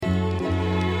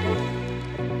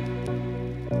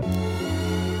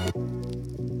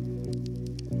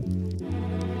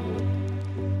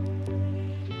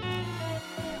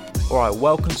Alright,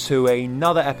 welcome to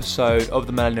another episode of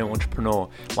The Millennial Entrepreneur.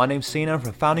 My name's Sina, and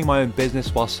from founding my own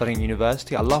business while studying at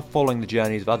university, I love following the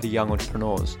journeys of other young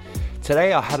entrepreneurs.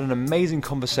 Today I had an amazing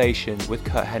conversation with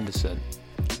Kurt Henderson,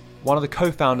 one of the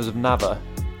co-founders of Nava.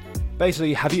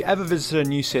 Basically, have you ever visited a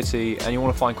new city and you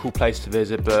want to find a cool place to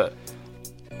visit, but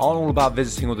aren't all about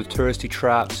visiting all the touristy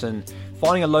traps, and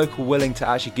finding a local willing to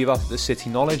actually give up the city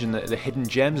knowledge and the hidden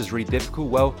gems is really difficult?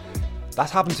 Well,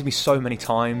 that's happened to me so many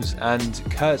times, and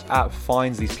Kurt's app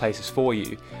finds these places for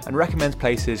you and recommends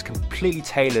places completely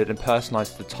tailored and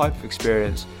personalised to the type of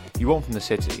experience you want from the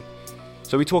city.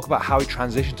 So we talk about how he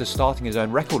transitioned to starting his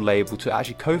own record label to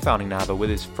actually co-founding Nava with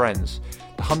his friends,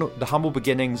 the humble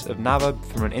beginnings of Nava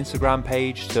from an Instagram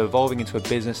page to evolving into a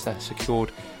business that has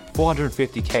secured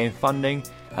 $450k in funding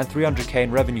and $300k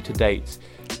in revenue to date,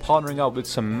 partnering up with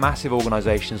some massive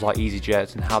organisations like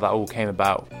EasyJet, and how that all came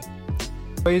about.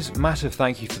 Always, massive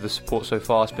thank you for the support so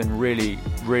far. It's been really,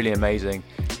 really amazing.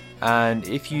 And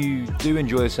if you do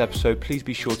enjoy this episode, please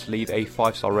be sure to leave a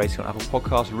 5-star rating on Apple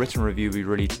Podcasts. A written review would be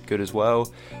really good as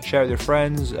well. Share it with your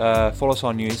friends. Follow us on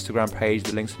our new Instagram page.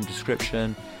 The link's in the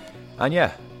description. And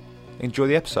yeah, enjoy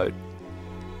the episode.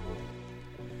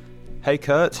 Hey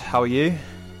Kurt, how are you?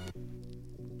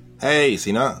 Hey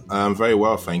Sina, I'm very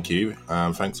well, thank you.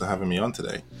 Thanks for having me on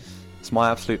today. It's my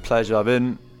absolute pleasure. I've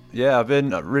been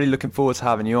really looking forward to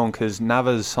having you on, because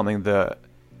Nava is something that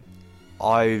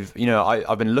I've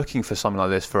been looking for something like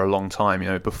this for a long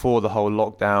time. Before the whole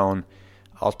lockdown,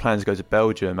 I was planning to go to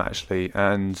Belgium actually,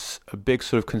 and a big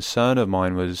sort of concern of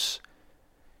mine was,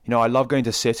 I love going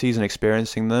to cities and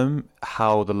experiencing them,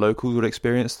 how the locals would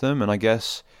experience them, and I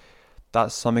guess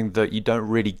that's something that you don't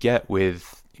really get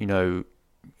with,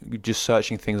 just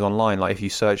searching things online. Like if you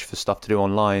search for stuff to do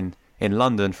online in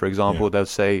London, for example, they'll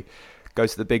say, go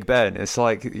to the Big Ben. It's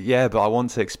like, yeah, but I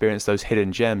want to experience those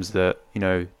hidden gems that,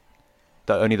 that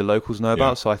only the locals know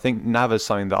about. So I think Nava is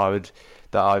something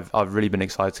that I've really been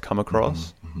excited to come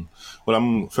across. Mm-hmm. Well,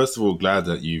 I'm first of all glad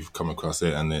that you've come across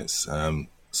it and it's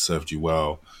served you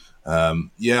well. I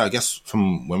guess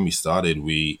from when we started,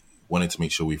 we wanted to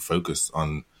make sure we focused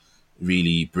on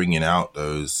really bringing out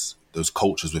those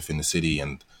cultures within the city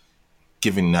and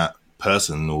giving that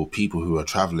person or people who are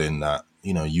traveling that,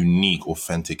 unique,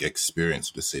 authentic experience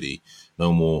of the city.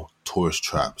 No more tourist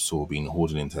traps or being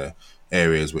hoarded into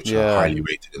areas which are highly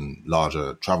rated in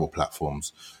larger travel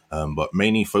platforms, but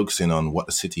mainly focusing on what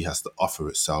the city has to offer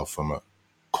itself from a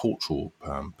cultural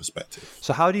perspective.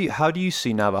 So how do you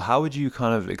see Nava? How would you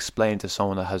kind of explain to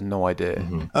someone that has no idea?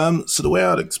 Mm-hmm. So the way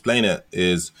I'd explain it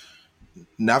is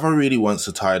Nava really wants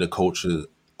to tie the culture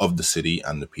of the city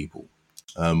and the people.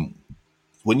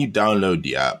 When you download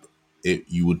the app,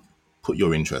 you would put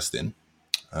your interest in.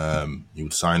 You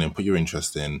would sign in, put your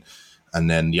interest in, and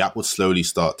then the app would slowly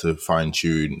start to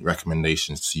fine-tune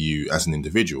recommendations to you as an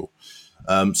individual.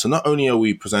 So not only are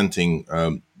we presenting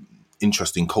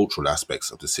interesting cultural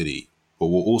aspects of the city, but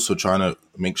we're also trying to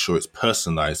make sure it's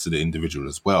personalized to the individual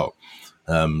as well.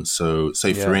 So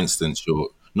say, for instance, you're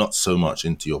not so much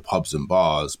into your pubs and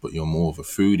bars, but you're more of a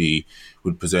foodie,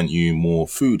 would present you more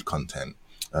food content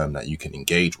that you can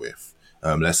engage with.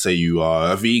 Let's say you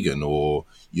are a vegan, or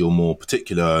you're more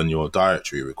particular in your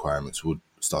dietary requirements, would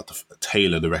start to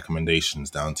tailor the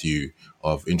recommendations down to you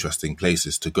of interesting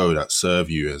places to go that serve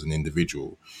you as an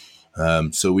individual.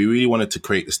 So we really wanted to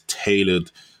create this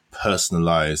tailored,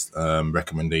 personalized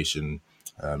recommendation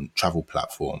travel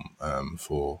platform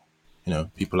for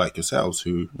people like yourselves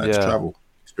who like to travel,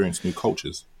 experience new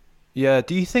cultures. Yeah,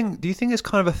 do you think it's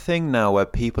kind of a thing now where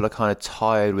people are kind of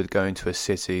tired with going to a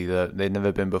city that they've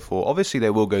never been before? Obviously, they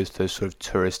will go to those sort of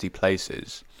touristy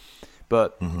places,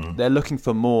 but they're looking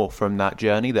for more from that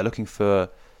journey. They're looking for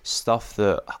stuff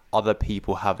that other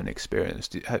people haven't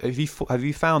experienced. Have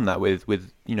you found that with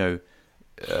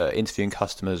interviewing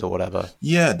customers or whatever?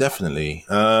 Yeah, definitely.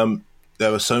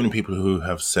 There are so many people who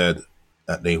have said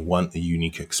that they want a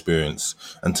unique experience,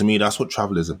 and to me, that's what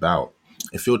travel is about.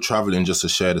 If you're traveling just to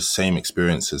share the same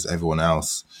experience as everyone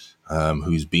else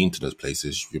who's been to those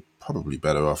places, you're probably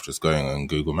better off just going on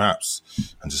Google Maps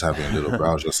and just having a little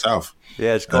browse yourself.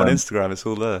 Yeah, just go on Instagram, it's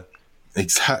all there.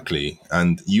 Exactly.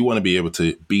 And you want to be able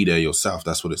to be there yourself.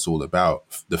 That's what it's all about.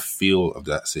 The feel of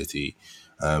that city,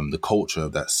 the culture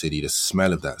of that city, the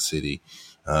smell of that city,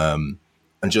 and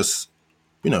just,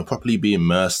 properly be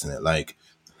immersed in it. Like,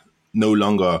 no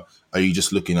longer are you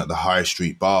just looking at the high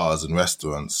street bars and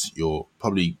restaurants. You're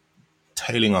probably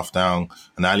tailing off down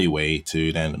an alleyway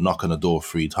to then knock on the door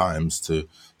 3 times to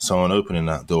someone opening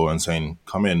that door and saying,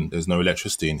 come in, there's no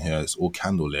electricity in here, it's all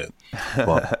candlelit.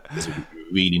 But it's a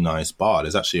really nice bar.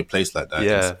 There's actually a place like that in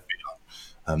Yeah.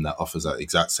 Sevilla, that offers that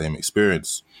exact same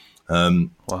experience.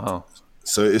 Wow.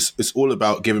 So it's all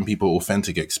about giving people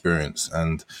authentic experience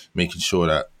and making sure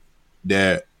that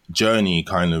their journey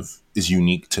kind of is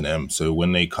unique to them. So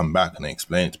when they come back and they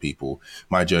explain it to people,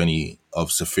 my journey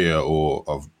of Sofia or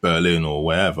of Berlin or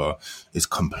wherever is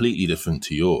completely different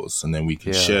to yours. And then we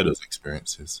can share those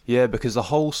experiences. Yeah, because the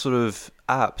whole sort of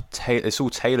app, it's all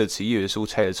tailored to you. It's all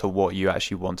tailored to what you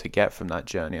actually want to get from that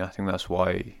journey. I think that's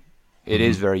why it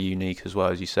is very unique as well,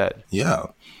 as you said. Yeah.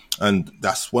 And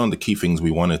that's one of the key things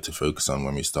we wanted to focus on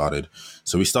when we started.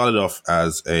 So we started off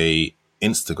as a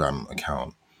Instagram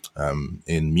account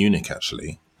in Munich,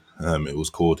 actually. It was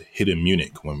called Hidden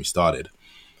Munich when we started.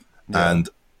 Yeah. And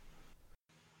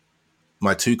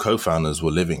my 2 co-founders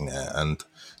were living there, and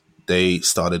they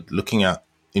started looking at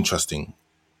interesting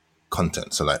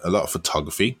content. So like a lot of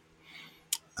photography,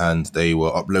 and they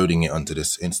were uploading it onto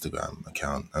this Instagram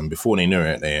account. And before they knew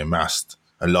it, they amassed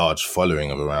a large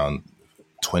following of around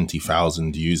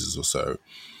 20,000 users or so,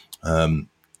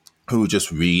 who were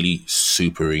just really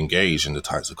super engaged in the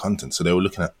types of content. So they were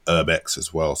looking at urbex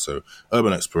as well. So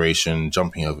urban exploration,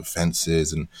 jumping over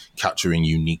fences and capturing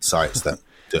unique sites that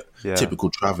the typical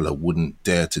traveler wouldn't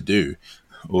dare to do,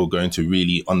 or going to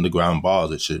really underground bars,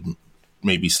 which are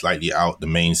maybe slightly out the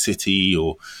main city,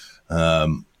 or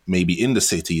maybe in the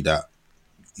city that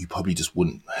you probably just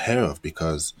wouldn't hear of,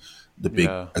 because the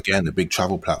big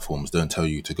travel platforms don't tell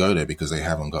you to go there because they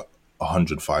haven't got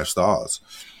 105 stars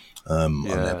on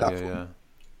their platform.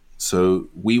 So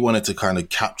we wanted to kind of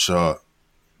capture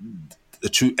the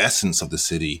true essence of the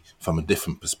city from a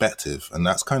different perspective. And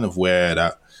that's kind of where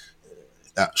that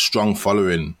strong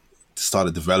following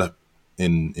started to develop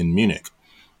in Munich.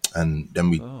 And then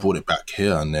we brought it back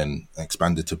here and then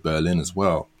expanded to Berlin as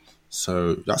well.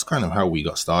 So that's kind of how we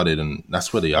got started, and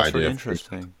that's where the idea. Really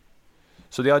interesting.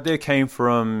 So the idea came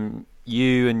from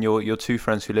you and your 2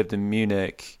 friends who lived in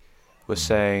Munich were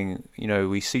saying, you know,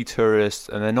 we see tourists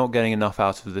and they're not getting enough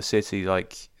out of the city,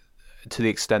 like to the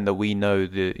extent that we know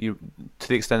to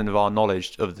the extent of our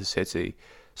knowledge of the city.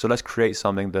 So let's create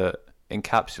something that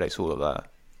encapsulates all of that.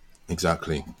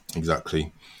 Exactly.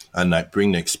 And like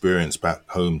bring the experience back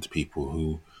home to people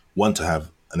who want to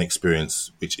have an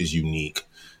experience which is unique,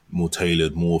 more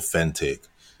tailored, more authentic,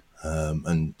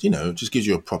 and you know, just gives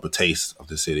you a proper taste of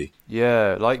the city.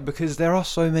 Yeah, like because there are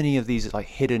so many of these like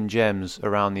hidden gems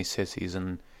around these cities,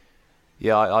 and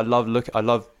yeah, I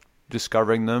love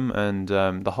discovering them, and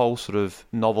the whole sort of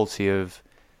novelty of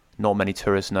not many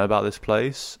tourists know about this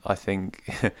place. I think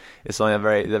it's something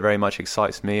that very much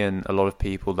excites me and a lot of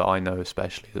people that I know,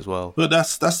 especially as well. But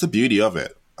that's the beauty of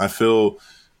it. I feel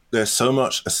there's so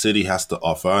much a city has to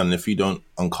offer, and if you don't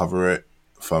uncover it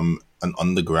from an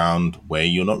underground way,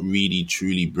 you're not really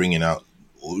truly bringing out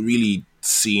or really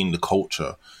seeing the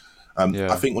culture.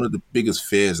 I think one of the biggest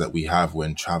fears that we have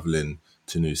when traveling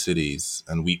to new cities,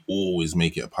 and we always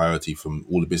make it a priority from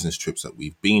all the business trips that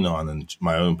we've been on and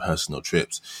my own personal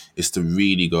trips, is to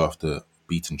really go off the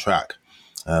beaten track.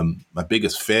 My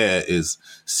biggest fear is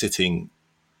sitting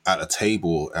at a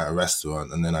table at a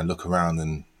restaurant and then I look around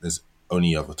and there's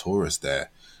only other tourists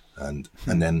there, and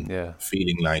then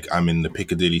feeling like I'm in the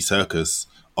Piccadilly Circus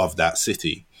of that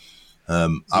city. I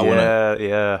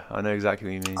know exactly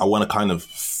what you mean. I want to kind of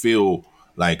feel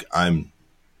like I'm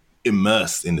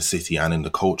immersed in the city and in the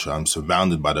culture. I'm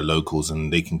surrounded by the locals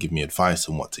and they can give me advice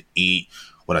on what to eat,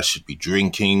 what I should be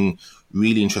drinking,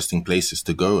 really interesting places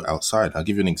to go outside. I'll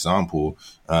give you an example.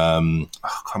 I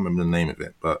can't remember the name of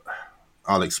it, but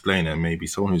I'll explain it. Maybe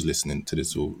someone who's listening to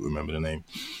this will remember the name.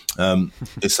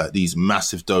 It's like these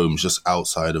massive domes just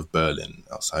outside of Berlin,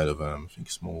 outside of, I think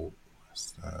it's more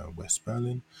West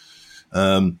Berlin.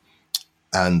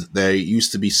 And there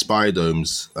used to be spy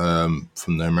domes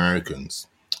from the Americans,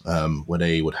 where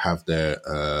they would have their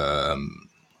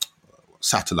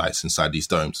satellites inside these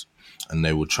domes, and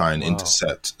they would try and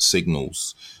intercept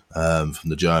signals from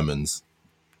the Germans.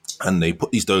 And they put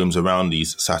these domes around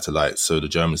these satellites so the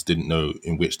Germans didn't know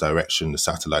in which direction the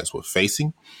satellites were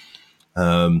facing.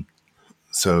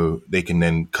 So they can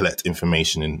then collect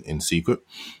information in secret.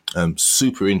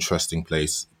 Super interesting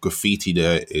place. Graffiti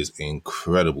there is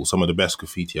incredible. Some of the best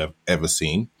graffiti I've ever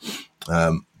seen.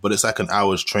 But it's like an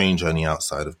hour's train journey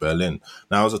outside of Berlin.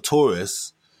 Now, as a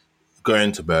tourist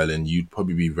going to Berlin, you'd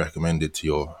probably be recommended to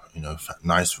your,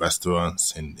 nice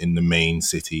restaurants in the main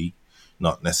city,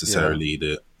 not necessarily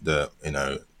the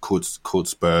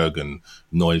Kurzberg and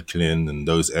Neukölln and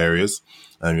those areas.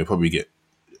 You'll probably get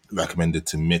recommended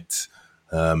to meet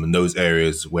in those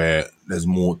areas where there's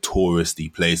more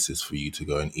touristy places for you to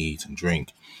go and eat and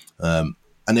drink.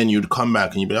 And then you'd come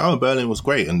back and you'd be like, oh, Berlin was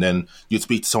great. And then you'd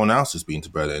speak to someone else who's been to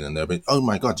Berlin and they'll be, oh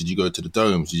my God, did you go to the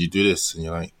domes? Did you do this? And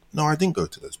you're like, no, I didn't go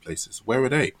to those places. Where were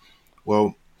they?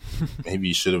 Well, maybe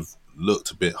you should have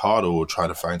looked a bit harder or try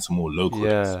to find some more local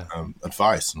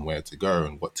advice on where to go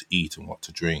and what to eat and what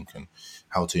to drink and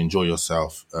how to enjoy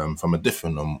yourself from a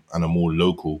different and a more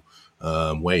local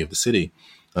way of the city.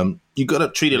 You got to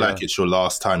treat it like it's your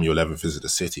last time you'll ever visit a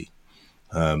city.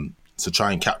 So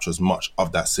try and capture as much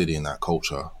of that city and that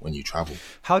culture when you travel.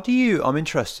 I'm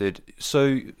interested.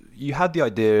 So you had the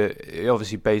idea,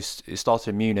 it started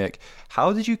in Munich.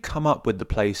 How did you come up with the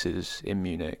places in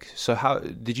Munich? So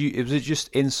was it just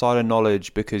insider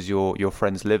knowledge because your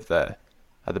friends lived there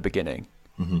at the beginning?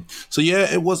 Mm-hmm. So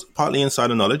yeah, it was partly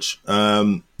insider knowledge.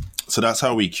 So that's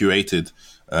how we curated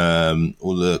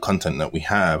all the content that we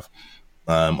have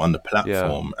on the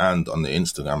platform and on the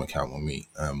Instagram account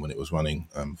when it was running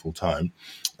full time.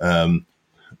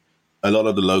 A lot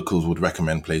of the locals would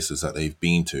recommend places that they've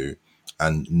been to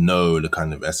and know the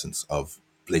kind of essence of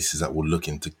places that we're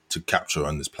looking to capture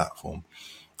on this platform.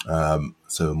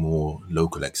 So more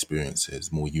local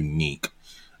experiences, more unique,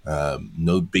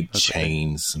 no big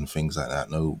chains and things like that.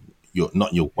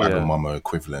 Not your Wagamama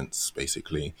equivalents,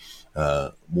 basically.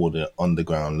 More the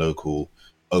underground local,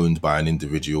 owned by an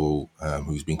individual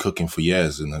who's been cooking for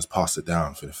years and has passed it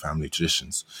down for the family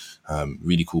traditions.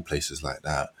 Really cool places like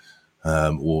that.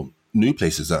 Or new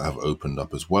places that have opened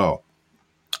up as well,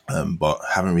 but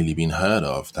haven't really been heard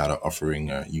of, that are offering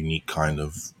a unique kind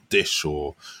of dish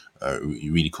or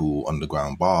really cool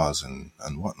underground bars and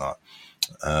whatnot.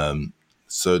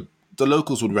 So the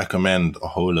locals would recommend a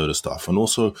whole load of stuff, and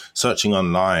also searching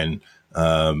online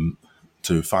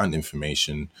to find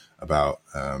information about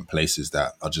places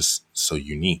that are just so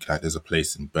unique. Like there's a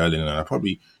place in Berlin, and I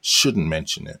probably shouldn't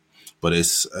mention it, but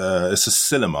it's a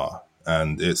cinema,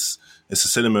 and it's a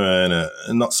cinema in a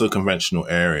not so conventional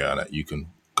area that you can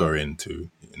go into.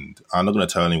 And I'm not going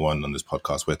to tell anyone on this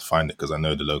podcast where to find it because I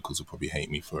know the locals will probably hate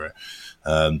me for it.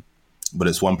 But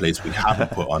it's one place we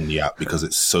haven't put on the app because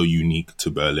it's so unique to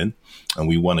Berlin, and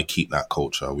we want to keep that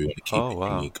culture. We want to keep it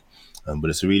unique. But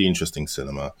it's a really interesting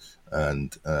cinema,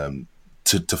 and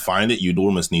to find it, you'd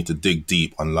almost need to dig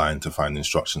deep online to find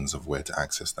instructions of where to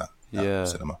access that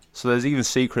cinema. So there's even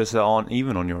secrets that aren't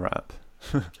even on your app.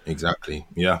 Exactly.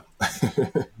 Yeah.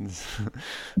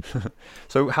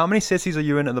 So how many cities are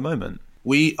you in at the moment?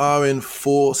 We are in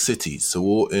 4 cities. So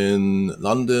we're in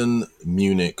London,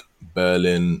 Munich,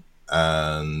 Berlin,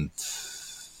 and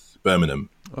Birmingham.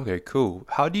 Okay, cool.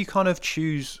 How do you kind of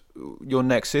choose your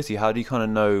next city? How do you kind of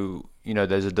know,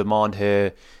 there's a demand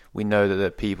here, we know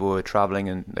that people are traveling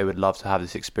and they would love to have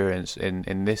this experience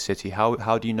in this city.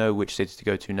 How do you know which city to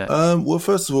go to next? Well,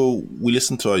 first of all, we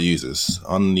listen to our users.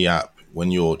 On the app, when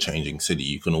you're changing city,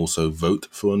 you can also vote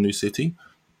for a new city.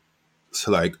 So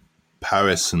like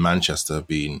Paris and Manchester have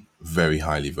been very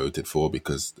highly voted for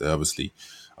because obviously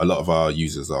a lot of our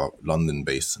users are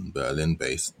London-based and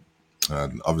Berlin-based.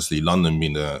 Obviously, London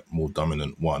being the more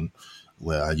dominant one,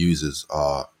 where our users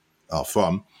are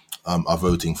from, are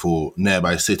voting for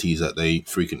nearby cities that they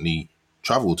frequently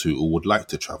travel to or would like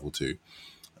to travel to.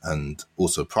 And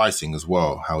also pricing as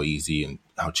well. How easy and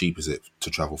how cheap is it to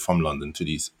travel from London to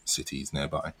these cities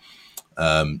nearby?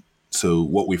 So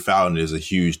what we found is a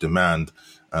huge demand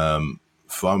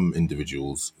from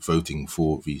individuals voting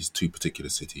for these 2 particular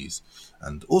cities,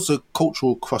 and also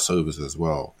cultural crossovers as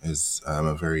well is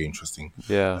a very interesting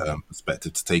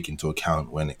perspective to take into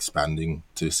account when expanding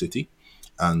to a city,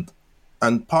 and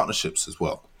partnerships as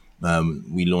well.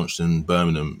 We launched in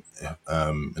Birmingham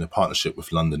in a partnership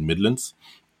with London Midlands,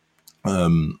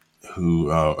 who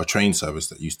are a train service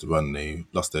that used to run. They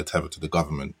lost their tether to the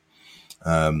government,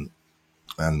 and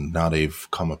now they've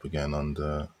come up again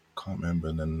under, can't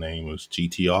remember the name, was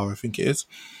GTR, I think it is.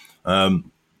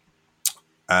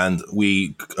 And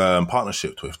we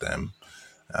partnershiped with them,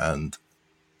 and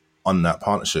on that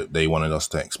partnership, they wanted us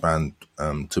to expand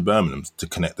to Birmingham to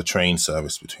connect the train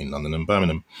service between London and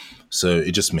Birmingham. So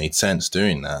it just made sense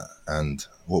doing that. And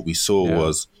what we saw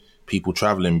was people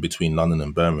traveling between London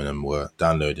and Birmingham were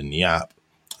downloading the app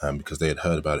because they had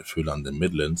heard about it through London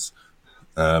Midlands.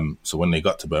 So when they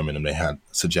got to Birmingham, they had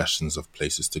suggestions of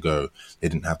places to go. They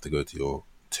didn't have to go to your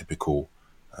typical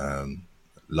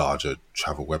larger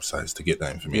travel websites to get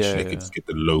that information. They could just get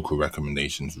the local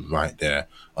recommendations right there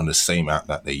on the same app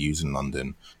that they use in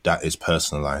London that is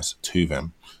personalized to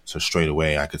them. So straight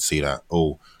away I could see that,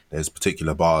 there's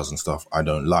particular bars and stuff I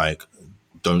don't like.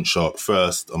 Don't show up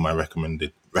first on my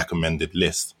recommended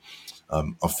list.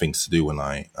 of things to do when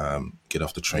I get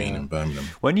off the train in Birmingham.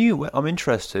 I'm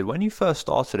interested, when you first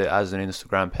started it as an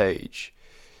Instagram page,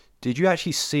 did you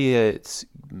actually see it,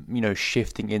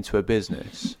 shifting into a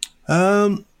business?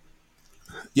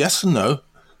 Yes and no,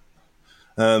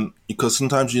 because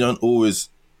sometimes you don't always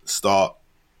start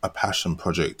a passion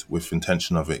project with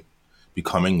intention of it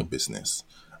becoming a business.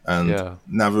 And Yeah.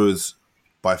 Nava is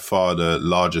by far the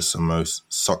largest and most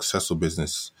successful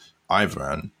business I've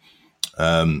ran.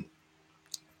 And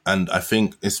I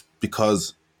think it's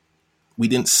because we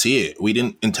didn't see it. We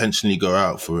didn't intentionally go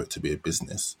out for it to be a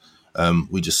business.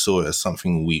 We just saw it as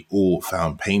something we all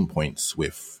found pain points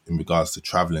with in regards to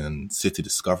traveling and city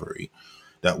discovery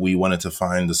that we wanted to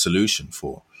find a solution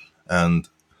for. And,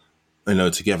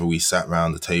 together we sat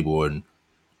around the table and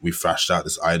we thrashed out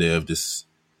this idea of this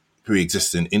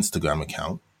pre-existing Instagram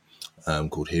account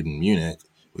called Hidden Munich,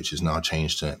 which is now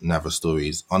changed to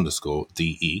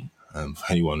Navastories_DE. For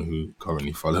anyone who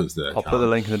currently follows the account. I'll put the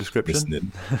link in the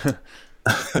description.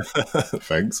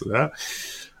 Thanks for that.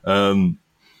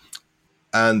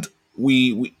 And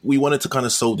we wanted to kind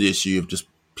of solve the issue of just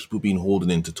people being hauled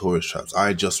into tourist traps. I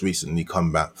had just recently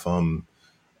come back from,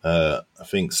 I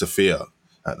think, Sofia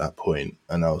at that point,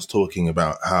 and I was talking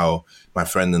about how my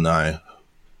friend and I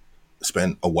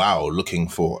spent a while looking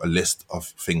for a list of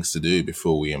things to do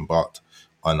before we embarked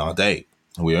on our date.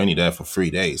 We were only there for 3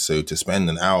 days, so to spend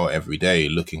an hour every day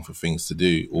looking for things to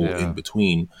do or in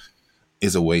between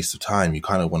is a waste of time. You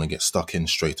kind of want to get stuck in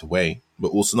straight away, but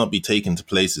also not be taken to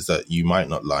places that you might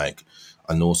not like,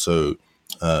 and also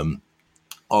are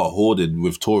hoarded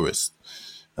with tourists.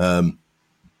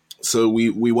 So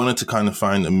we wanted to kind of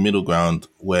find a middle ground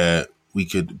where we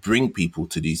could bring people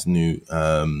to these new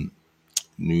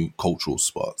cultural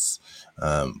spots,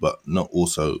 but not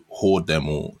also hoard them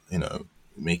or,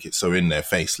 make it so in their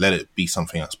face. Let it be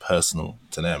something that's personal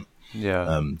to them,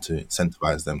 to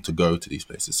incentivize them to go to these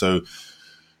places. So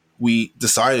we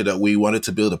decided that we wanted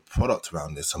to build a product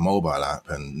around this, a mobile app,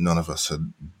 and none of us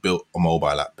had built a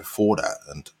mobile app before that.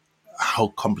 And how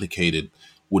complicated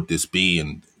would this be?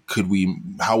 And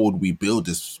how would we build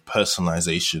this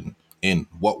personalization in?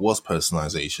 What was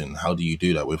personalization? How do you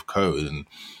do that with code? And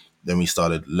then we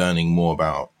started learning more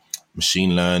about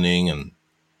machine learning and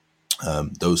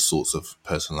those sorts of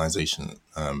personalization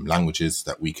languages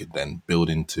that we could then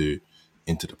build into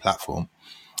the platform.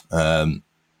 And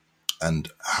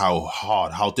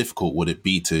how difficult would it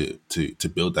be to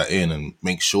build that in and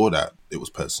make sure that it was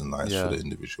personalized for the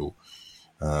individual.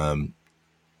 That's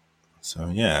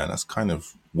kind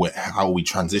of how we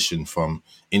transitioned from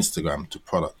Instagram to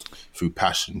product, through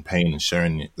passion, pain, and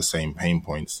sharing the same pain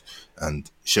points and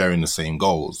sharing the same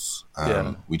goals.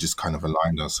 We just kind of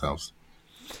aligned ourselves.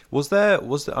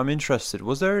 I'm interested.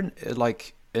 Was there an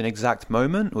exact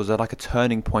moment? Was there like a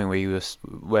turning point where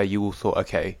you all thought,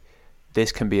 okay,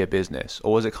 this can be a business?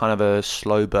 Or was it kind of a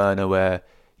slow burner where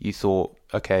you thought,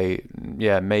 okay,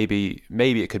 maybe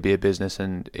it could be a business,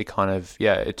 and it kind of,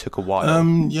 it took a while?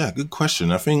 Good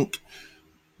question. I think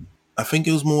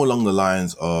it was more along the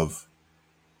lines of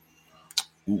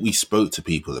we spoke to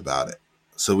people about it.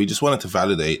 So we just wanted to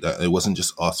validate that it wasn't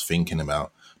just us thinking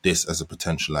about this as a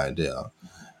potential idea.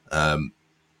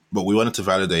 But we wanted to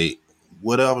validate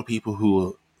what are other people who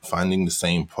are finding the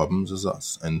same problems as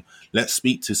us, and let's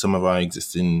speak to some of our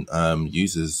existing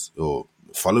users or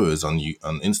followers on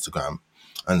Instagram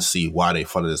and see why they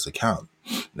follow this account.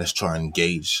 Let's try and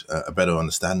gauge a better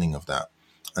understanding of that,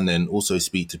 and then also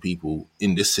speak to people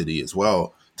in this city as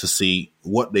well to see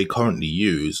what they currently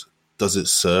use. Does it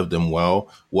serve them well?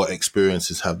 What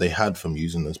experiences have they had from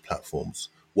using those platforms?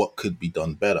 What could be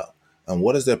done better? And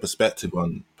what is their perspective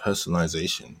on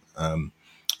personalization?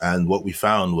 And what we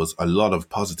found was a lot of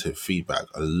positive feedback,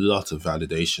 a lot of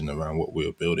validation around what we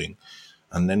were building.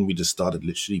 And then we just started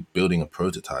literally building a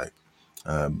prototype.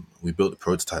 We built the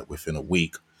prototype within a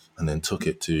week and then took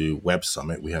it to Web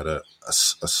Summit. We had a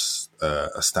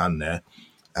stand there,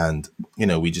 and,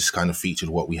 we just kind of featured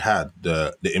what we had,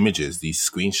 the images, these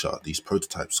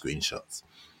prototype screenshots.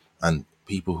 And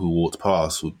people who walked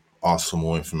past would ask for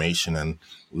more information, and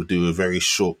we'll do a very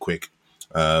short, quick,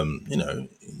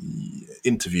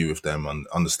 interview with them and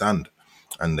understand.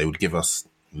 And they would give us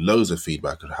loads of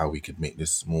feedback on how we could make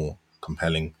this more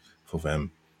compelling for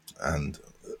them and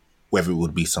whether it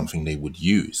would be something they would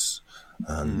use.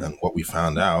 And what we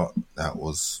found out, it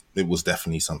was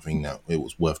definitely something that it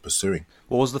was worth pursuing.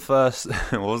 What was the first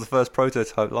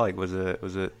prototype like? Was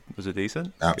it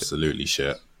decent? Absolutely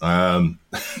shit. To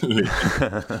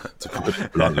put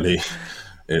it bluntly,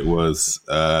 it was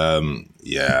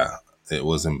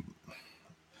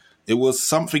it was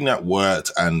something that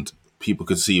worked, and people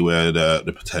could see where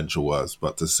the potential was,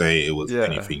 but to say it was Yeah.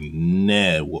 anything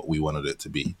near what we wanted it to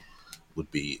be would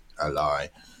be a lie.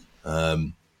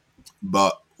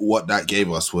 But what that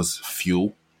gave us was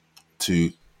fuel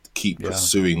to keep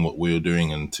pursuing what we were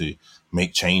doing and to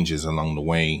make changes along the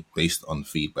way based on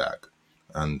feedback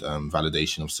and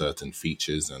validation of certain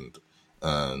features and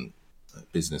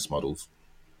business models.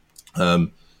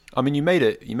 I mean, you made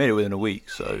it within a week,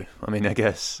 so I mean, I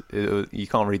guess you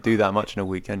can't really do that much in a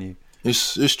week, can you?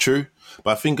 It's true,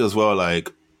 but I think as well,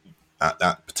 like at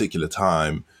that particular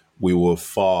time, we were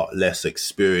far less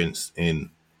experienced in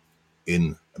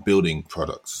building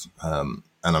products, and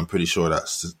I'm pretty sure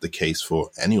that's the case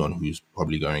for anyone who's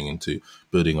probably going into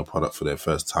building a product for their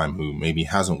first time, who maybe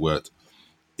hasn't worked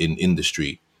in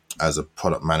industry as a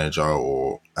product manager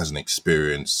or as an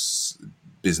experienced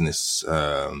business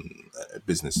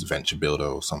venture builder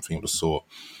or something of the sort.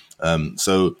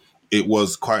 So it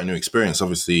was quite a new experience.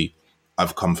 Obviously,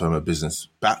 I've come from a business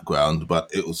background,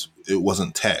 but it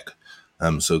wasn't tech.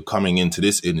 So coming into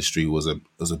this industry was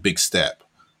a big step.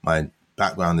 My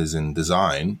background is in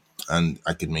design, and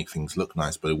I could make things look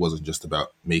nice, but it wasn't just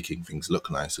about making things look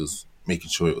nice. It was making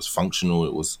sure it was functional.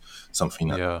 It was something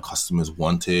that customers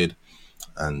wanted,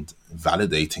 and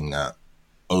validating that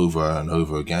over and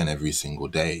over again every single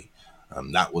day.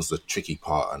 That was the tricky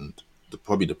part, and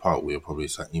probably the part we were probably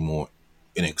slightly more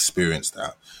inexperienced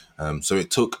at. So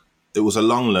it was a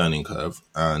long learning curve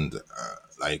and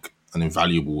like an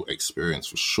invaluable experience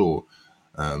for sure.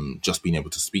 Just being able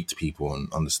to speak to people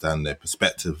and understand their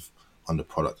perspective on the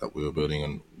product that we were building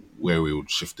and where we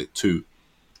would shift it to.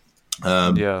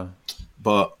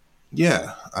 But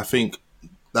yeah, I think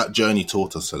that journey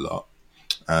taught us a lot.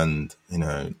 And,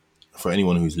 for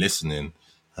anyone who's listening,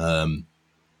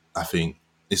 I think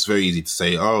it's very easy to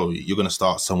say, oh, you're going to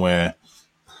start somewhere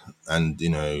and,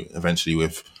 eventually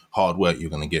with hard work, you're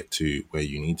going to get to where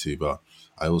you need to. But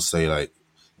I will say, like,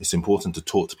 it's important to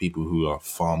talk to people who are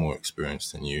far more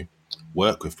experienced than you,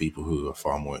 work with people who are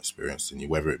far more experienced than you,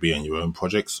 whether it be on your own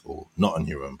projects or not on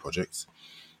your own projects,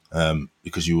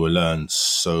 because you will learn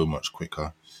so much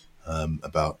quicker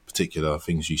about particular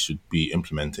things you should be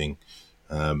implementing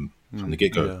from the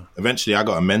get-go. Yeah. Eventually, I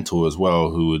got a mentor as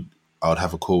well I would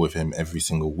have a call with him every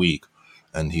single week,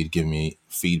 and he'd give me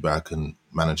feedback and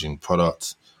managing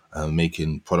products,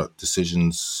 making product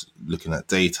decisions, looking at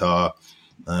data,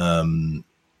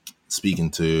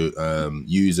 speaking to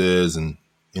users and,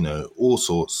 all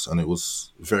sorts. And it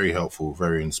was very helpful,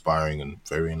 very inspiring and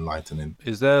very enlightening.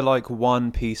 Is there like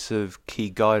one piece of key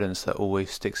guidance that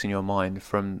always sticks in your mind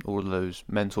from all of those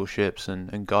mentorships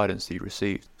and guidance that you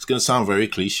received? It's going to sound very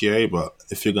cliche, but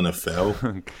if you're going to fail...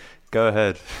 Go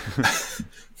ahead.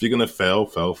 If you're going to fail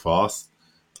fast.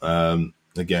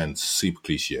 Again, super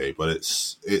cliche, but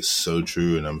it's so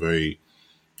true. And I'm very,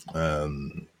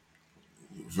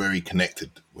 very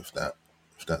connected with that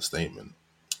statement,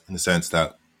 in the sense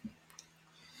that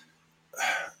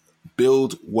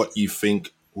build what you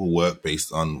think will work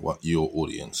based on what your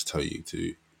audience tell you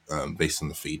to, based on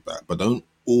the feedback, but don't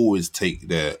always take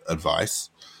their advice.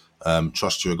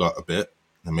 Trust your gut a bit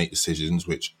and make decisions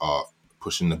which are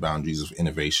pushing the boundaries of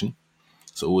innovation.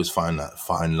 So always find that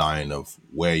fine line of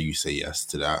where you say yes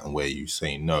to that and where you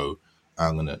say no,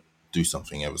 I'm going to do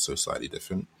something ever so slightly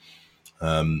different.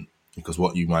 Because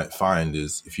what you might find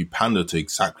is if you pander to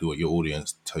exactly what your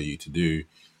audience tell you to do,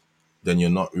 then you're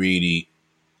not really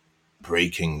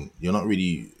breaking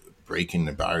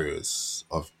the barriers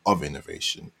of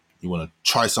innovation. You want to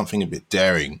try something a bit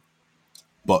daring,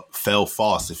 but fail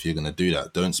fast if you're going to do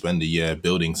that. Don't spend a year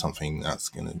building something that's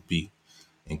going to be,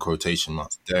 in quotation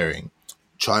marks, daring.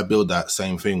 Try build that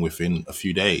same thing within a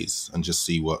few days and just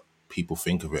see what people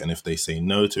think of it. And if they say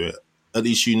no to it, at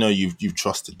least you've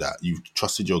trusted that. You've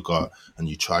trusted your gut and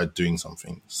you tried doing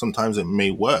something. Sometimes it may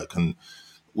work. And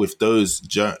with those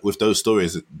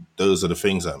stories, those are the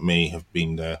things that may have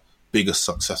been their biggest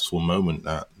successful moment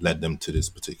that led them to this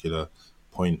particular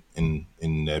point in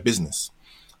their business.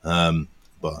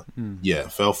 Yeah,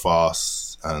 fail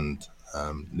fast and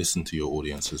listen to your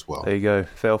audience as well. There you go,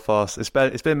 fail fast. It's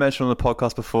been mentioned on the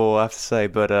podcast before, I have to say,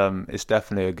 but it's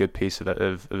definitely a good piece of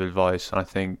advice, and I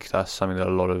think that's something that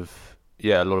a lot of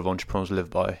entrepreneurs live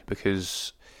by,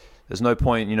 because there's no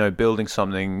point, building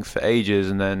something for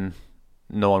ages and then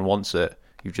no one wants it.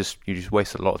 You just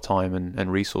wasted a lot of time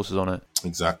and resources on it.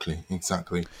 Exactly.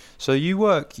 So you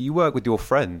work with your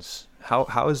friends.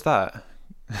 How is that?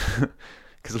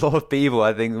 Because a lot of people,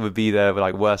 I think, would be their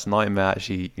worst nightmare.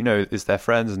 Actually, it's their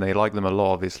friends and they like them a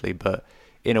lot, obviously, but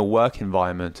in a work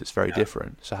environment, it's very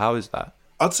different. So how is that?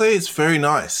 I'd say it's very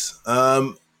nice.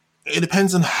 It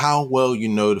depends on how well you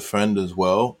know the friend as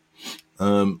well.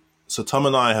 So Tom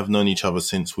and I have known each other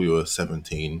since we were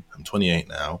 17. I'm 28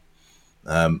 now.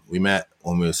 We met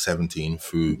when we were 17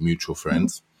 through mutual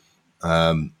friends.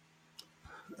 And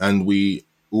we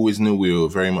always knew we were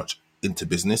very much into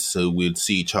business. So we'd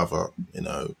see each other,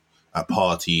 at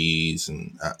parties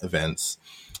and at events.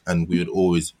 And we would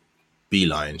always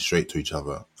beeline straight to each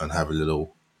other and have a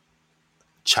little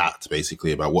chat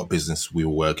basically about what business we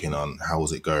were working on. How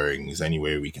was it going? Is there any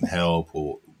way we can help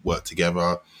or work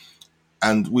together?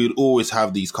 And we'd always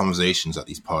have these conversations at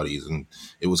these parties. And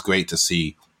it was great to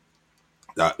see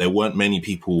that there weren't many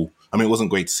people. I mean, it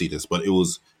wasn't great to see this, but it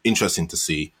was interesting to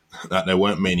see that there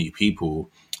weren't many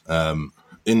people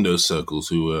in those circles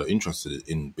who were interested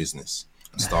in business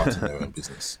and starting their own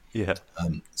business. Yeah.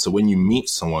 So when you meet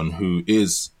someone who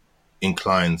is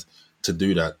inclined to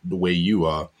do that the way you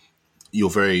are,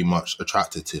 you're very much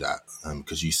attracted to that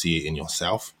because you see it in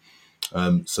yourself.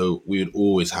 So we would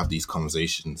always have these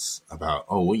conversations about,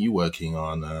 oh, what are you working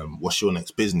on? What's your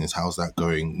next business? How's that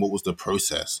going? What was the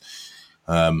process?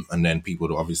 And then people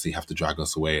would obviously have to drag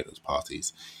us away at those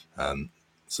parties.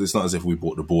 So it's not as if we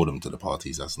brought the boredom to the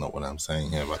parties. That's not what I'm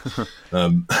saying here.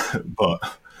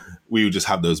 But we would just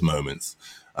have those moments.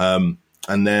 And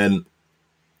then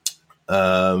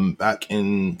back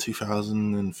in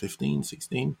 2015,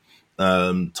 16,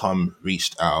 Tom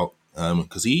reached out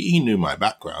because he knew my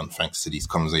background thanks to these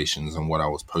conversations and what I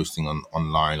was posting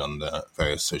online on the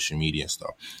various social media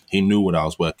stuff. He knew what I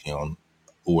was working on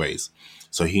always.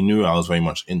 So he knew I was very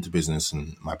much into business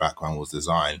and my background was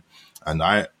design. And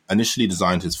I initially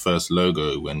designed his first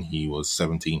logo when he was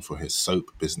 17 for his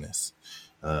soap business,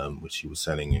 which he was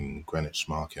selling in Greenwich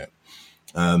Market.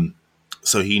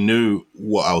 So he knew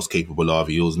what I was capable of.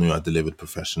 He always knew I delivered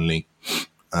professionally.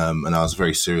 And I was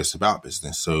very serious about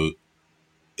business. So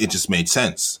it just made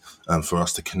sense for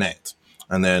us to connect.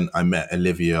 And then I met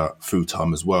Olivia through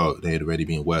Tom as well. They had already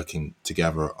been working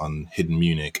together on Hidden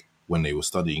Munich when they were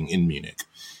studying in Munich.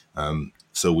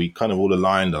 So we kind of all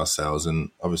aligned ourselves.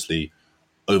 And obviously,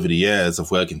 over the years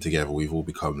of working together, we've all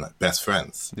become like best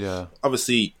friends. Yeah.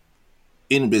 Obviously,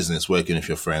 in business, working with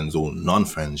your friends or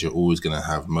non-friends, you're always going to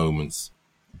have moments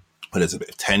where there's a bit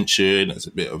of tension, there's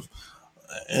a bit of,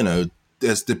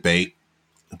 there's debate,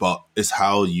 but it's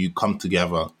how you come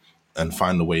together and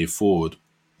find a way forward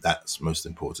that's most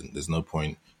important. There's no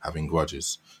point having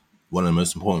grudges. One of the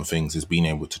most important things is being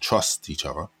able to trust each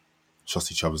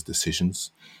other's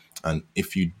decisions. And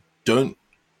if you don't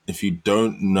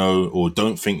know or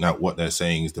don't think that what they're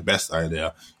saying is the best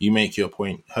idea, you make your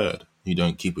point heard. You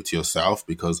don't keep it to yourself,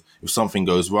 because if something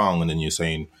goes wrong and then you're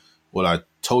saying, well, I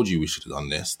told you we should have done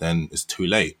this, then it's too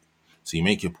late. So you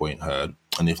make your point heard.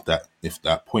 And if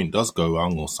that point does go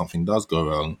wrong or something does go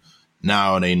wrong,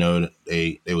 now they know that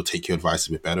they will take your advice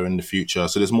a bit better in the future.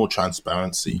 So there's more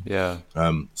transparency. Yeah.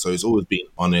 So it's always being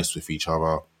honest with each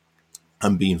other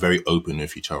and being very open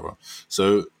with each other.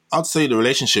 So I'd say the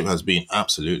relationship has been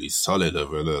absolutely solid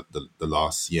over the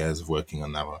last years of working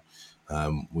on Nava.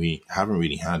 We haven't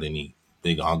really had any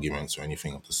big arguments or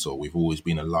anything of the sort. We've always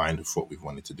been aligned with what we've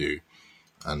wanted to do.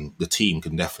 And the team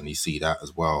can definitely see that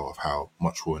as well, of how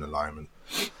much we're in alignment.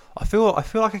 I feel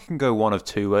like it can go one of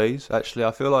two ways, actually.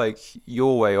 I feel like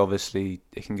your way, obviously,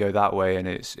 it can go that way, and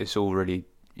it's all really,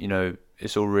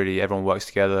 everyone works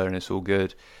together and it's all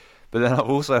good. But then I've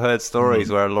also heard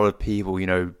stories where a lot of people,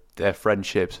 their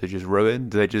friendships are just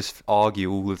ruined. They just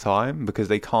argue all the time because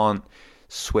they can't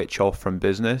switch off from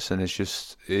business, and it's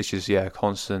just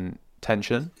constant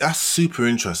tension. That's super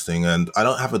interesting, and I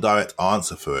don't have a direct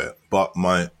answer for it, but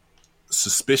my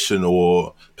suspicion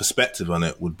or perspective on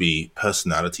it would be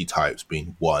personality types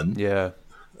being one. Yeah.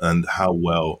 And how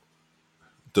well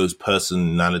those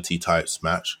personality types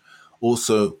match.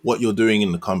 Also, what you're doing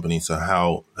in the company. So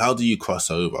how do you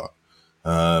cross over?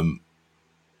 And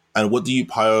what do you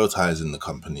prioritize in the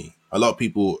company? A lot of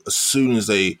people, as soon as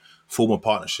they form a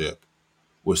partnership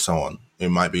with someone, it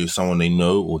might be someone they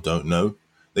know or don't know,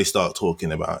 they start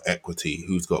talking about equity,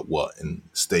 who's got what in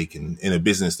stake in a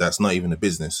business that's not even a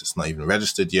business. It's not even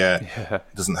registered yet. Yeah.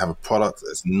 It doesn't have a product.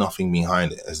 There's nothing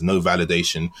behind it. There's no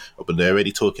validation, but they're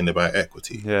already talking about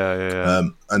equity. Yeah.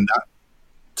 And that,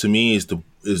 to me,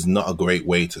 is not a great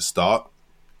way to start,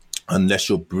 unless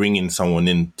you're bringing someone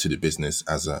into the business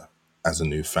as a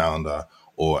new founder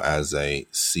or as a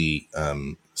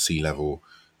C-level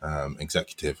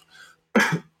executive.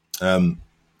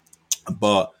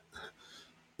 But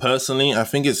personally, I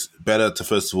think it's better to,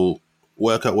 first of all,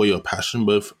 work out where your passion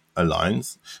both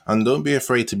aligns, and don't be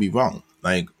afraid to be wrong.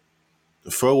 Like,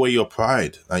 throw away your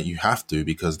pride. Like, you have to,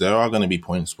 because there are going to be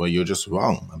points where you're just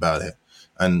wrong about it.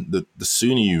 And the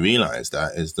sooner you realize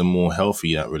that, is the more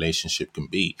healthy that relationship can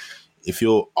be. if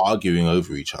you're arguing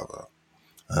over each other,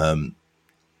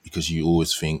 because you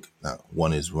always think that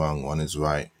one is wrong, one is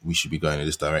right, we should be going in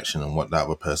this direction, and what that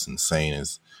other person's saying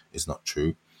is not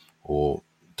true, or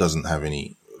doesn't have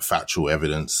any factual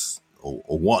evidence,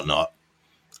 or whatnot.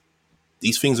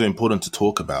 These things are important to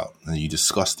talk about, and you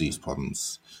discuss these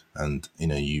problems. And,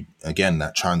 you, again,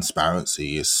 that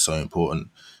transparency is so important.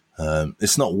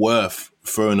 It's not worth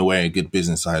throwing away a good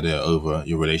business idea over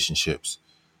your relationships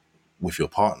with your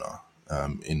partner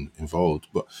involved.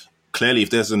 But clearly, if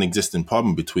there's an existing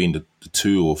problem between the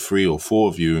two or three or four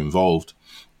of you involved,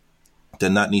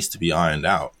 then that needs to be ironed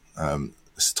out.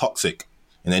 It's toxic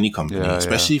in any company,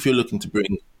 especially if you're looking to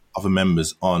bring other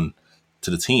members on to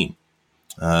the team.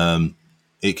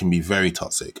 It can be very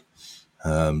toxic.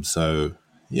 So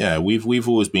yeah, we've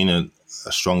always been a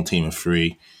strong team of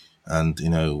three, and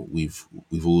we've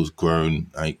always grown,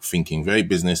 like, thinking very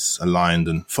business aligned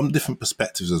and from different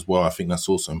perspectives as well. I think that's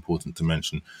also important to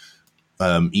mention.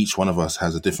 Each one of us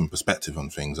has a different perspective on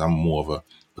things. I'm more of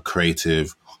a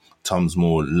creative. Tom's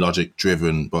more logic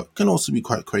driven, but can also be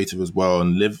quite creative as well.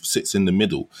 And Liv sits in the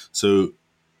middle, so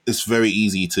it's very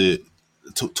easy to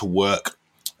work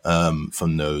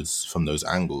from those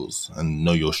angles and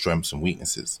know your strengths and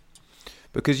weaknesses.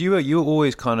 Because you're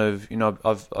always kind of,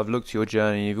 I've looked at your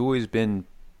journey. You've always been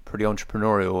pretty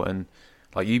entrepreneurial, and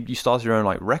like you started your own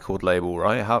like record label,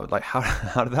 right? How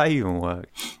did that even work?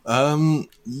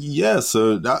 Yeah,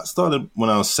 so that started when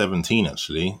I was 17,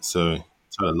 actually. So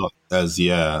a lot as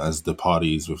the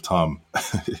parties with Tom.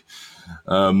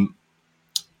 So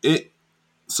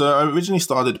I originally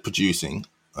started producing,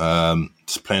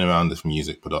 just playing around with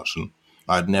music production.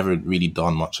 I'd never really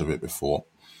done much of it before,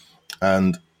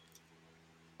 and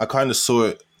I kind of saw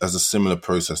it as a similar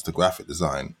process to graphic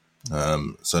design.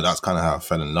 So that's kind of how I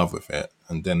fell in love with it,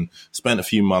 and then spent a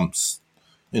few months,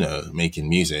 making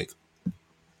music,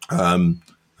 to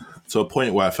a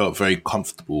point where I felt very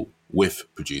comfortable with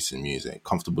producing music,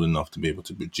 comfortable enough to be able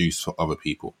to produce for other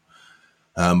people.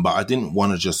 But I didn't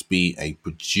want to just be a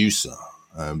producer.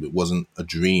 It wasn't a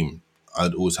dream.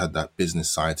 I'd always had that business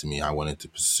side to me I wanted to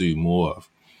pursue more of.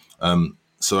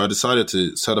 So I decided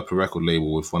to set up a record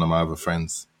label with one of my other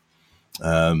friends.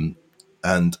 And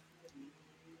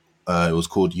it was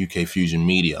called UK Fusion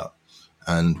Media.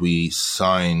 And we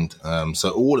signed. So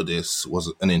all of this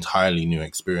was an entirely new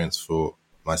experience for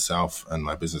myself and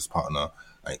my business partner,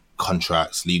 like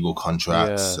contracts, legal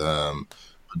contracts,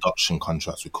 production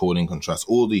contracts, recording contracts,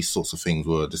 all these sorts of things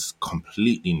were just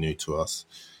completely new to us.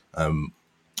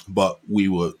 But we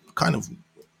were kind of,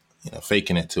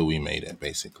 faking it till we made it,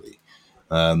 basically.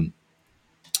 And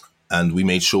we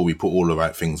made sure we put all the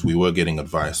right things. We were getting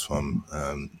advice from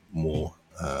more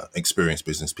experienced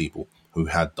business people who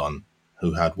had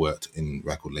worked in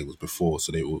record labels before.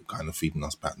 So they were kind of feeding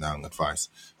us back down advice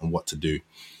on what to do.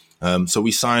 So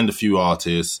we signed a few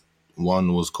artists.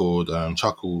 One was called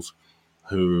Chuckles,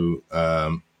 who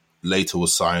later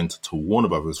was signed to Warner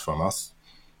Brothers from us.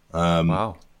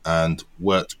 Wow. And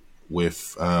worked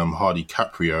with Hardy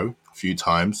Caprio a few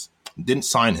times. Didn't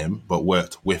sign him, but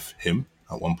worked with him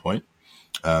at one point.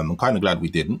 I'm kind of glad we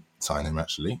didn't sign him,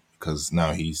 actually, because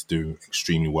now he's doing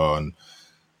extremely well. And,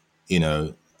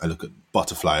 I look at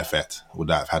Butterfly Effect. Would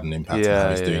that have had an impact on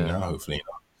how he's doing now? Hopefully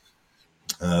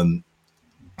not.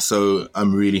 So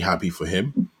I'm really happy for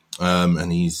him.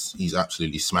 And he's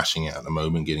absolutely smashing it at the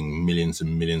moment, getting millions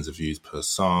and millions of views per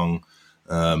song.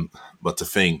 But to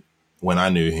think, when I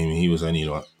knew him, he was only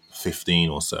like 15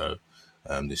 or so,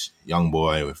 this young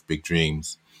boy with big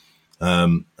dreams.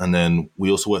 And then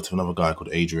we also worked with another guy called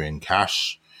Adrian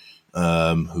Cash,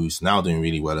 who's now doing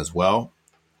really well as well.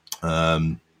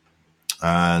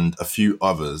 And a few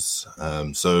others.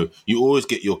 So you always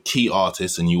get your key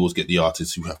artists, and you always get the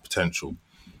artists who have potential.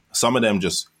 Some of them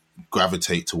just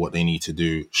gravitate to what they need to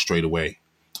do straight away.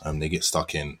 They get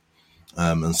stuck in.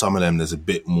 And some of them, there's a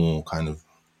bit more kind of,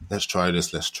 let's try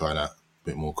this, let's try that, a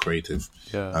bit more creative.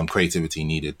 Creativity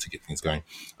needed to get things going.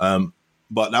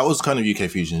 But that was kind of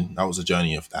UK Fusion. That was the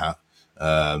journey of that.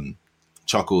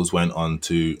 Chuckles went on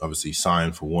to obviously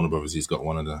sign for Warner Brothers. He's got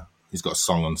a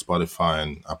song on Spotify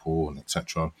and Apple and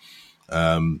etc.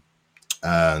 And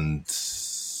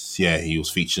yeah, he was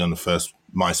featured on the first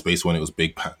MySpace when it was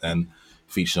big back then.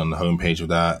 Featured on the homepage of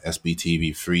that,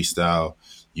 SBTV, Freestyle,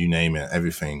 you name it,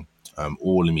 everything,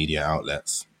 all the media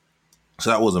outlets. So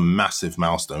that was a massive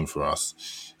milestone for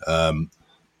us. And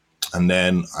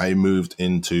then I moved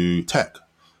into tech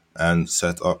and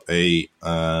set up a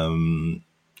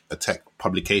tech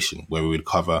publication where we would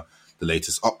cover the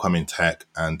latest upcoming tech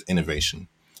and innovation.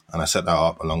 And I set that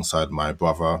up alongside my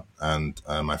brother and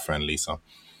my friend Lisa.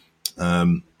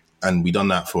 and we done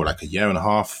that for like a year and a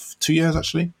half, 2 years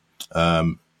actually.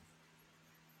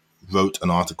 Wrote an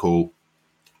article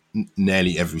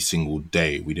nearly every single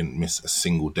day. We didn't miss a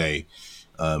single day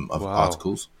of Wow.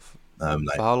 articles, For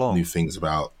like how long? new things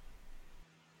about.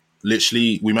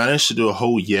 Literally, we managed to do a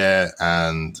whole year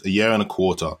and a year and a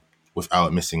quarter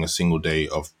without missing a single day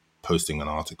of posting an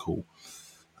article.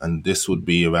 And this would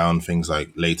be around things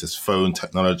like latest phone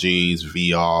technologies,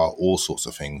 VR, all sorts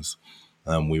of things.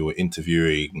 We were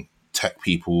interviewing tech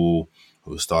people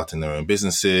who were starting their own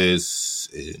businesses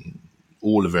in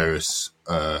all the various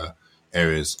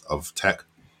areas of tech.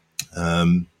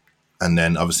 And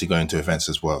then obviously going to events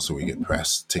as well. So we get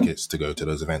press tickets to go to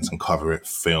those events and cover it,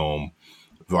 film,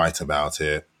 write about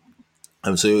it.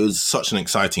 And so it was such an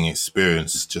exciting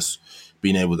experience, just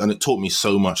being able to, and it taught me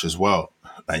so much as well,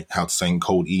 like how to send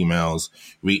cold emails,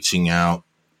 reaching out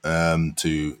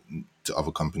to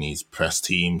other companies, press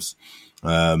teams,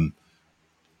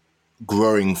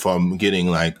 growing from getting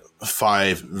like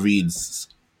 5 reads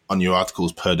on your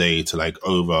articles per day to like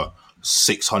over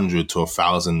 600 to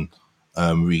 1,000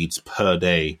 reads per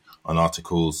day on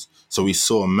articles. So we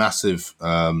saw a massive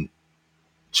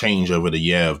change over the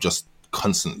year of just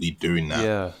constantly doing that.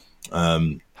 Yeah.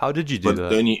 How did you do But the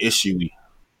that? only issue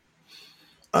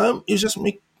it was just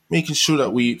making sure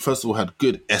that we first of all had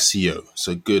good SEO,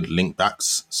 so good link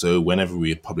backs. So whenever we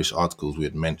had published articles, we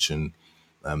would mention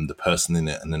the person in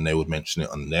it, and then they would mention it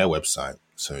on their website.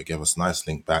 So it gave us nice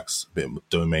link backs, a bit of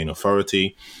domain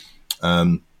authority,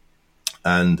 and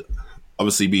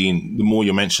obviously being the more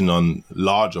you're mentioned on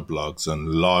larger blogs and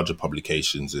larger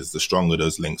publications is the stronger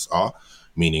those links are,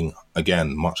 meaning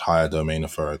again much higher domain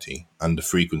authority and the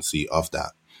frequency of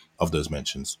those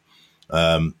mentions.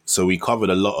 So we covered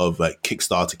a lot of like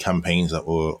Kickstarter campaigns that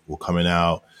were coming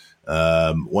out.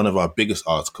 One of our biggest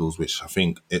articles, which I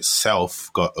think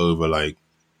itself got over like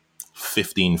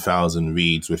 15,000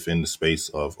 reads within the space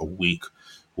of a week,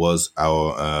 was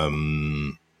our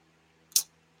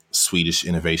Swedish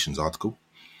innovations article.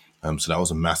 So that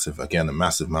was a massive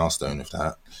milestone of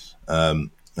that.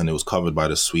 And it was covered by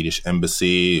the Swedish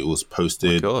embassy. It was Oh my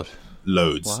posted God.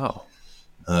 loads. Wow.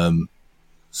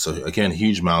 So again,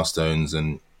 huge milestones,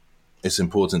 and it's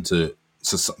important to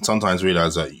sometimes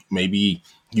realize that maybe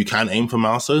you can aim for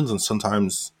milestones, and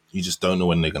sometimes you just don't know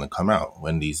when they're going to come out,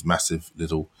 when these massive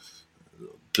little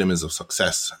glimmers of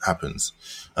success happens.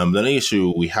 The only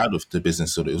issue we had with the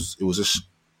business, so it was just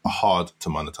hard to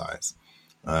monetize.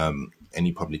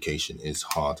 Any publication is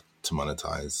hard to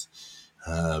monetize.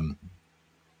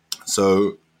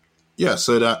 So yeah,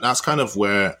 so that's kind of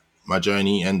where my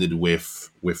journey ended with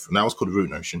and that was called Root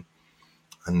Notion.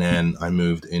 And then I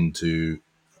moved into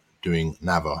doing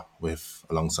Nava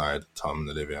alongside Tom and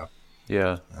Olivia.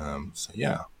 Yeah. So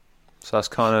yeah. So that's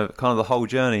kind of the whole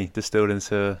journey distilled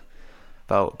into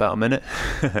about a minute.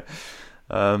 How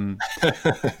Pretty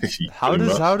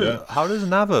does much, yeah. how does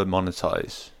Nava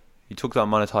monetize? You talked about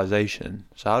monetization.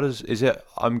 So how does is it?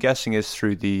 I'm guessing it's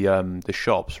through the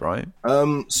shops, right?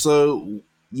 So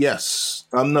yes,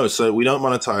 no. So we don't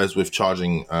monetize with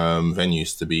charging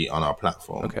venues to be on our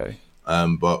platform. Okay.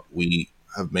 But we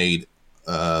have made.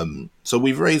 So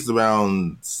we've raised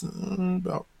around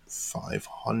about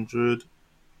 500,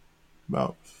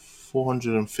 about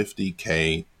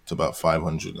 450K to about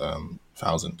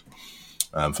 500,000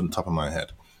 from the top of my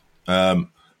head,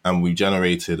 and we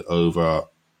generated over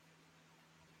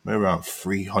maybe around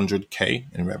 300K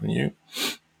in revenue.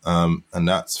 And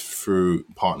that's through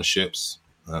partnerships.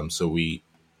 So we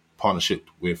partnered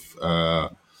with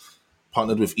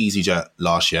EasyJet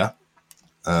last year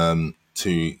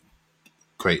to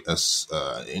create us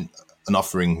an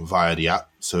offering via the app,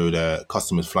 so the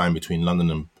customers flying between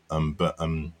London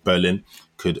and Berlin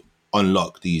could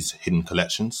unlock these hidden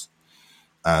collections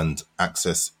and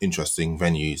access interesting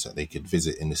venues that they could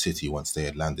visit in the city once they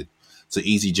had landed. So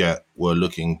EasyJet were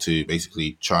looking to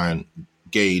basically try and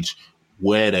gauge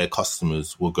where their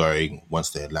customers were going once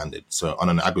they had landed. So on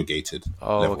an aggregated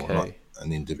Oh, level, not okay.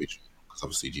 an individual, because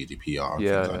obviously GDPR and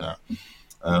Yeah, things like yeah.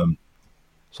 that.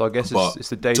 So I guess But it's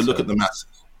the to look data. at the mass,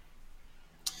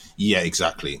 yeah,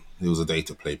 exactly. It was a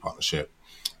data play partnership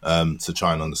to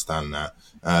try and understand that.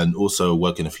 And also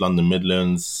working with London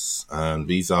Midlands and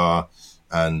Visa,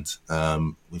 and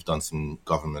we've done some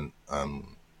government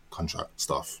contract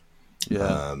stuff.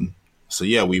 Yeah. So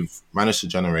yeah, we've managed to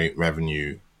generate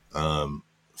revenue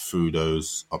through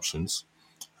those options.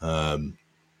 And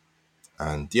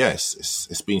yes,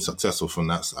 it's been successful from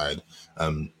that side.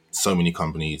 So many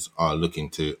companies are looking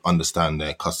to understand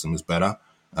their customers better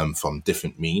from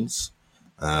different means,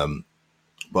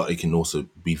 but it can also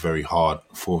be very hard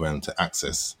for them to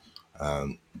access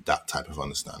that type of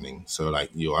understanding. So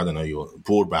like I don't know, your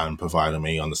broadband provider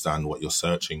may understand what you're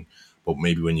searching, but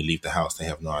maybe when you leave the house, they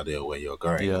have no idea where you're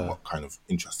going and Yeah. what kind of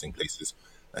interesting places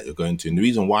that you're going to. And the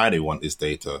reason why they want this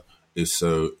data is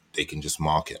so they can just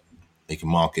market. They can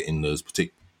market in those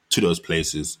to those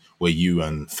places where you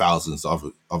and thousands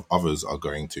of others are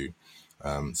going to.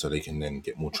 So they can then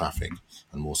get more traffic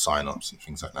and more sign-ups and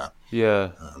things like that.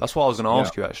 Yeah, that's what I was going to Yeah.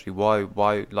 ask you actually.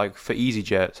 Why, like for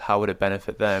EasyJet, how would it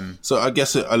benefit them? So I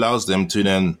guess it allows them to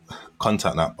then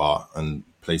contact that bar and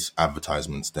place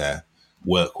advertisements there,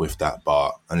 work with that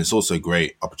bar. And it's also a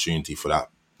great opportunity for that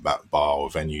bar or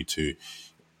venue to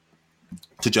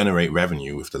generate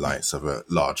revenue with the likes of a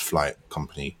large flight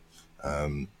company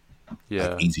like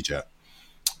Yeah, EasyJet.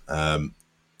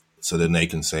 So then they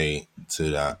can say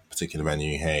to that particular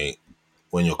venue, hey,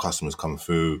 when your customers come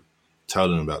through, tell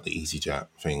them about the EasyJet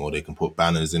thing, or they can put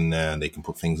banners in there and they can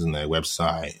put things in their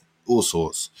website, all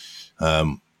sorts.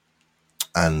 And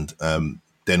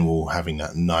then we're having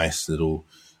that nice little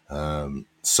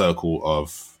circle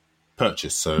of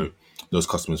purchase. So those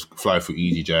customers fly through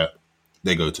EasyJet,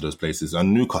 they go to those places,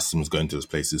 and new customers going to those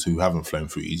places who haven't flown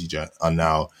through EasyJet are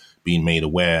now being made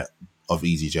aware of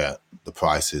EasyJet, the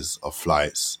prices of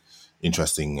flights,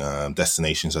 interesting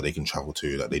destinations that they can travel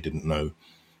to that they didn't know.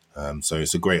 So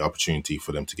it's a great opportunity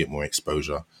for them to get more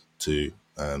exposure to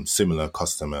similar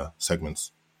customer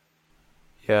segments.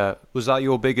 yeah. Was that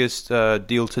your biggest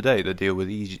deal today? The deal with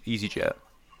EasyJet?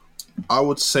 I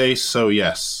would say so.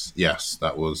 Yes,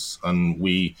 that was, and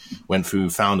we went through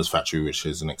Founders Factory, which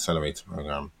is an accelerator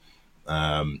program.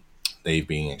 They've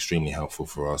been extremely helpful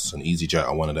for us, and EasyJet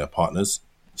are one of their partners.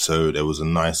 So there was a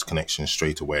nice connection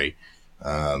straight away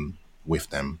with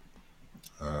them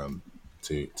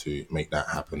to make that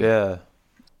happen. Yeah.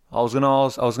 I was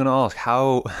gonna ask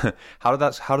how how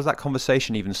does that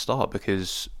conversation even start?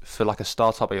 Because for like a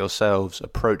startup like yourselves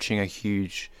approaching a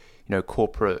huge,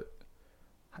 corporate,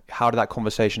 how did that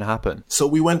conversation happen? So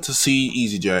we went to see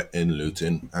EasyJet in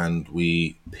Luton, and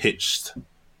we pitched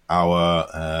our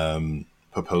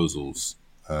proposals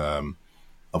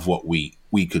of what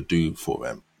we could do for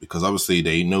them, because obviously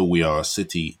they know we are a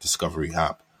city discovery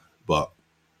app, but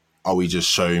are we just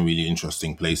showing really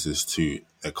interesting places to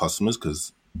their customers?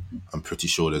 Because I'm pretty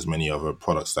sure there's many other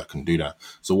products that can do that.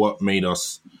 So what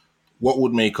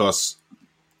would make us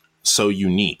so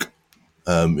unique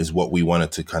is what we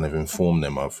wanted to kind of inform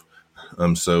them of.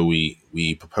 So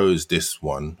we proposed this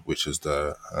one, which is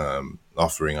the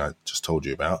offering I just told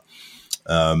you about,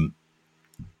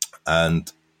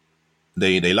 and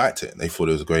they liked it. They thought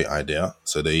it was a great idea,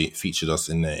 so they featured us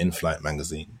in their in-flight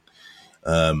magazine.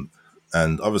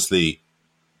 And obviously,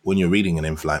 when you're reading an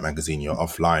in-flight magazine, you're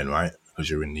offline, right? Because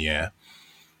you're in the air.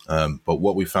 But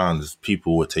what we found is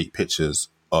people would take pictures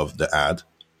of the ad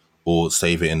or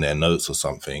save it in their notes or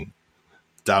something,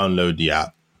 download the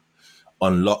app,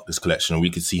 unlock this collection, and we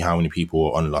could see how many people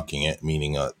were unlocking it,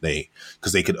 meaning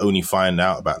because they could only find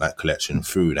out about that collection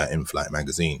through that in-flight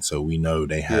magazine. So we know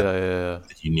they had Yeah.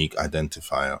 a unique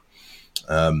identifier.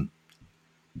 And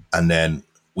then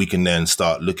we can then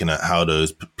start looking at how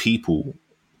those people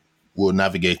were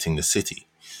navigating the city,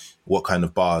 what kind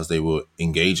of bars they were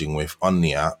engaging with on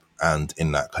the app and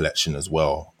in that collection as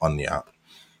well on the app.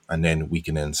 And then we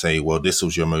can then say, well, this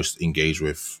was your most engaged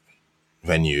with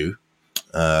venue.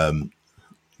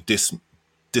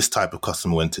 This type of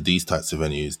customer went to these types of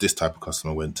venues. This type of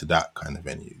customer went to that kind of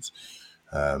venues.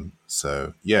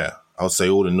 So yeah, I would say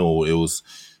all in all, it was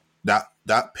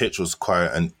that pitch was quite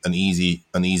an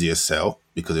easier sell,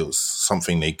 because it was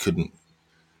something they couldn't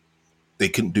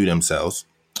do themselves,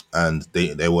 and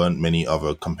there weren't many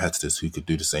other competitors who could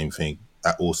do the same thing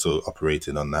that also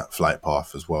operated on that flight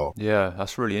path as well. Yeah,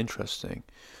 that's really interesting.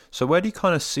 So where do you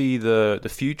kind of see the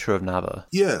future of Nava?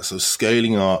 Yeah, so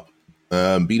scaling up,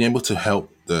 being able to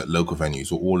help the local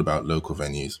venues. We're all about local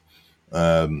venues.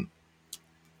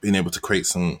 Being able to create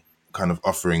some kind of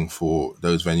offering for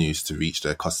those venues to reach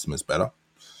their customers better,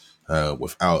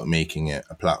 without making it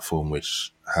a platform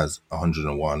which has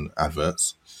 101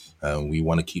 adverts. We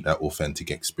want to keep that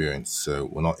authentic experience, so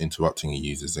we're not interrupting a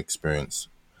user's experience.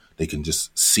 They can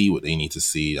just see what they need to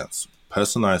see that's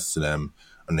personalized to them,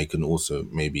 and they can also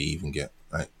maybe even get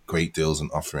like great deals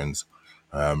and offerings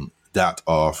that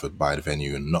are offered by the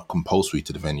venue and not compulsory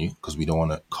to the venue, because we don't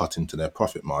want to cut into their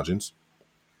profit margins,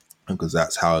 because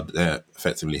that's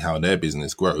effectively how their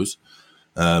business grows.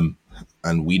 And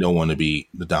we don't want to be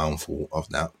the downfall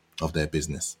of their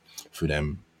business through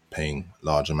them paying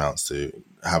large amounts to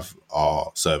have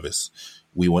our service.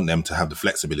 We want them to have the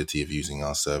flexibility of using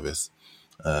our service,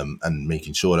 and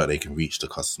making sure that they can reach the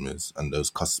customers, and those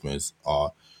customers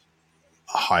are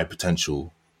high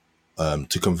potential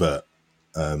to convert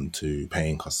to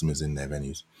paying customers in their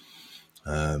venues.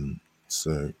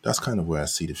 So that's kind of where I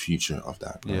see the future of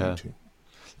that going to.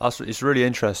 It's really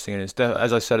interesting, and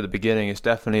as I said at the beginning, it's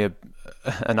definitely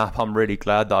an app I'm really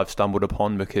glad that I've stumbled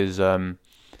upon, because I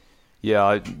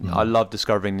love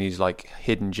discovering these like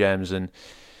hidden gems. And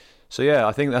so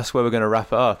I think that's where we're going to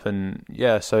wrap it up. And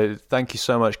so thank you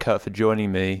so much, Kurt, for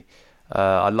joining me.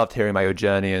 I loved hearing about your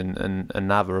journey and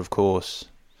Nava, of course.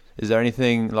 Is there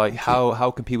anything like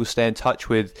how can people stay in touch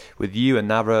with you and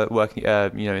Nava working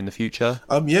in the future?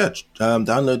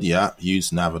 Download the app, use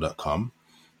nava.com,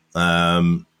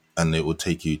 and it will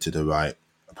take you to the right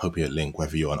appropriate link,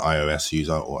 whether you're an iOS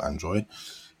user or Android,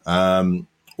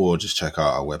 or just check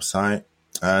out our website.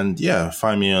 And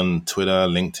find me on Twitter,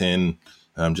 LinkedIn.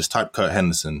 Just type Kurt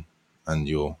Henderson and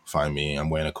you'll find me. I'm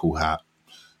wearing a cool hat.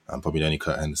 I'm probably the only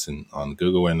Kurt Henderson on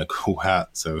Google wearing a cool hat,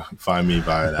 so find me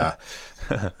via that.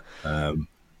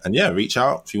 And reach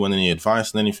out if you want any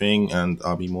advice on anything, and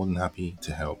I'll be more than happy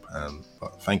to help.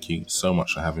 But thank you so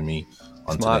much for having me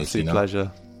on today. It's my absolute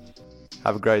pleasure.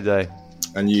 Have a great day.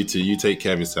 And you too. You take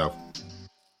care of yourself.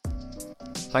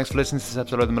 Thanks for listening to this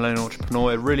episode of The Millennial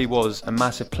Entrepreneur. It really was a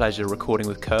massive pleasure recording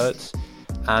with Kurt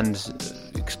and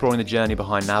exploring the journey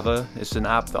behind Nava. It's an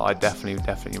app that I definitely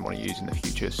want to use in the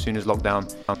future. As soon as lockdown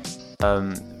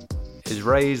is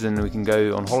raised and we can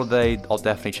go on holiday, I'll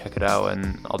definitely check it out,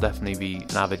 and I'll definitely be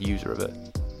an avid user of it.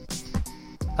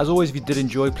 As always, if you did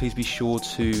enjoy, please be sure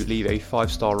to leave a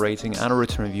 5-star rating and a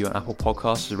written review on Apple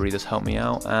Podcasts. It really does help me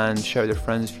out. And share it with your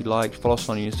friends if you like. Follow us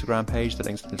on our Instagram page. The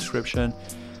link's in the description.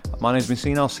 My name's been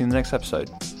Sina. I'll see you in the next episode.